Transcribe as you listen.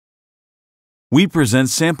We present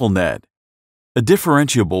SampleNet, a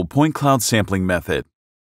differentiable point cloud sampling method.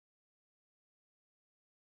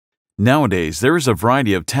 Nowadays, there is a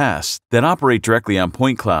variety of tasks that operate directly on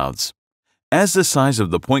point clouds. As the size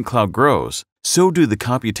of the point cloud grows, so do the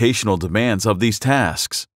computational demands of these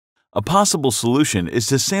tasks. A possible solution is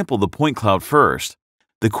to sample the point cloud first.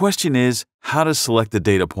 The question is how to select the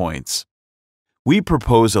data points. We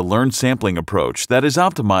propose a learned sampling approach that is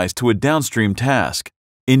optimized to a downstream task.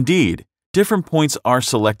 Indeed, different points are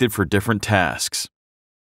selected for different tasks.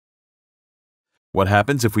 What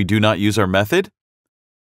happens if we do not use our method?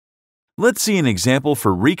 Let's see an example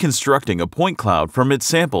for reconstructing a point cloud from its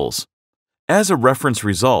samples. As a reference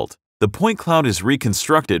result, the point cloud is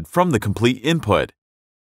reconstructed from the complete input.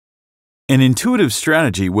 An intuitive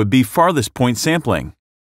strategy would be farthest point sampling,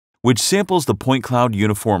 which samples the point cloud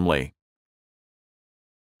uniformly.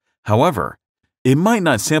 However, it might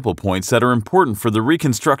not sample points that are important for the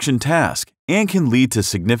reconstruction task and can lead to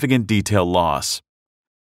significant detail loss.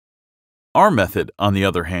 Our method, on the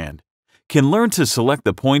other hand, can learn to select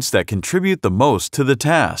the points that contribute the most to the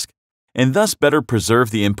task and thus better preserve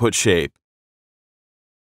the input shape.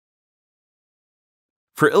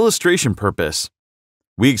 For illustration purpose,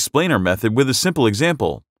 we explain our method with a simple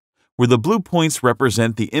example, where the blue points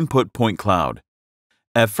represent the input point cloud.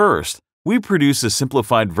 At first, we produce a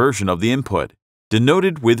simplified version of the input,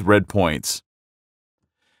 denoted with red points.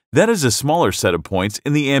 That is a smaller set of points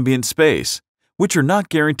in the ambient space, which are not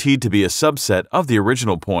guaranteed to be a subset of the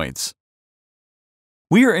original points.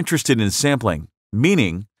 We are interested in sampling,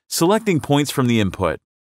 meaning selecting points from the input.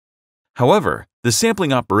 However, the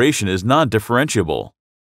sampling operation is non-differentiable.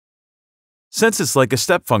 Since it's like a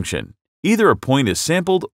step function, either a point is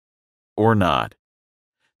sampled or not.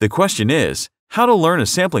 The question is how to learn a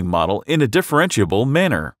sampling model in a differentiable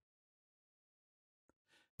manner.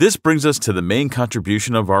 This brings us to the main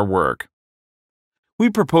contribution of our work. We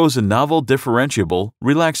propose a novel differentiable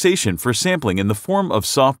relaxation for sampling in the form of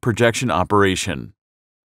soft projection operation.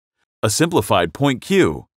 A simplified point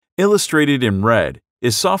Q, illustrated in red,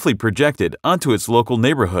 is softly projected onto its local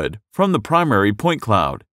neighborhood from the primary point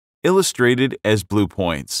cloud, illustrated as blue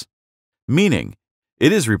points, meaning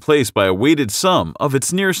it is replaced by a weighted sum of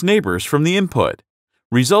its nearest neighbors from the input,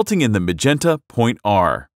 resulting in the magenta point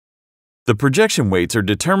R. The projection weights are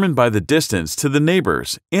determined by the distance to the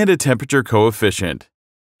neighbors and a temperature coefficient.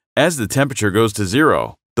 As the temperature goes to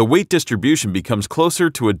 0, the weight distribution becomes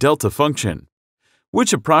closer to a delta function,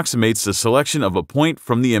 which approximates the selection of a point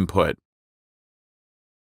from the input.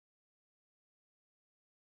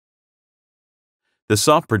 The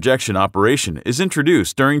soft projection operation is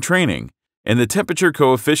introduced during training, and the temperature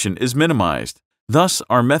coefficient is minimized. Thus,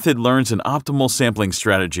 our method learns an optimal sampling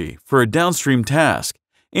strategy for a downstream task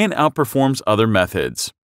and outperforms other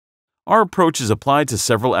methods. Our approach is applied to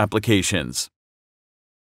several applications.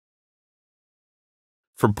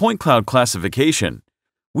 For point cloud classification,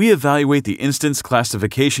 we evaluate the instance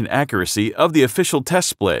classification accuracy of the official test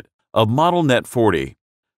split of ModelNet 40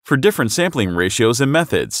 for different sampling ratios and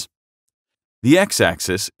methods. The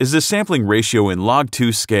x-axis is the sampling ratio in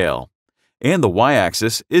log2 scale, and the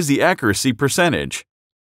y-axis is the accuracy percentage.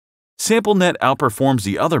 SampleNet outperforms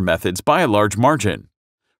the other methods by a large margin.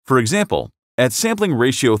 For example, at sampling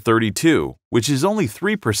ratio 32, which is only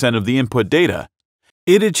 3% of the input data,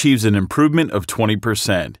 it achieves an improvement of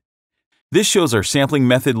 20%. This shows our sampling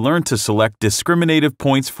method learned to select discriminative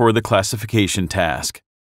points for the classification task.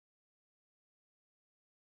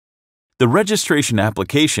 The registration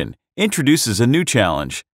application introduces a new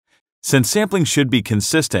challenge, since sampling should be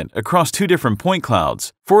consistent across two different point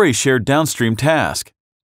clouds for a shared downstream task.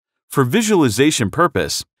 For visualization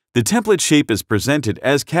purpose, the template shape is presented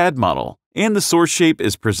as CAD model and the source shape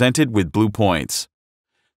is presented with blue points.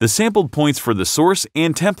 The sampled points for the source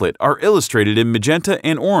and template are illustrated in magenta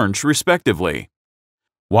and orange respectively.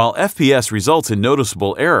 While FPS results in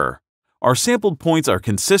noticeable error, our sampled points are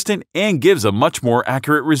consistent and gives a much more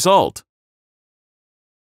accurate result.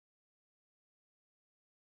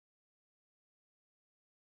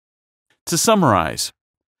 To summarize,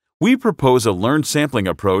 we propose a learned sampling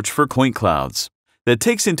approach for point clouds that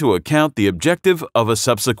takes into account the objective of a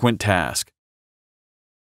subsequent task.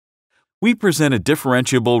 We present a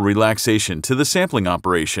differentiable relaxation to the sampling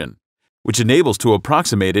operation, which enables to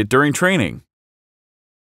approximate it during training.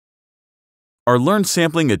 Our learned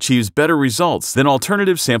sampling achieves better results than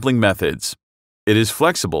alternative sampling methods. It is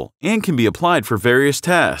flexible and can be applied for various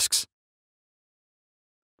tasks.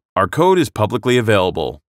 Our code is publicly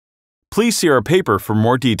available. Please see our paper for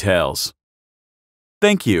more details.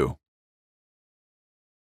 Thank you.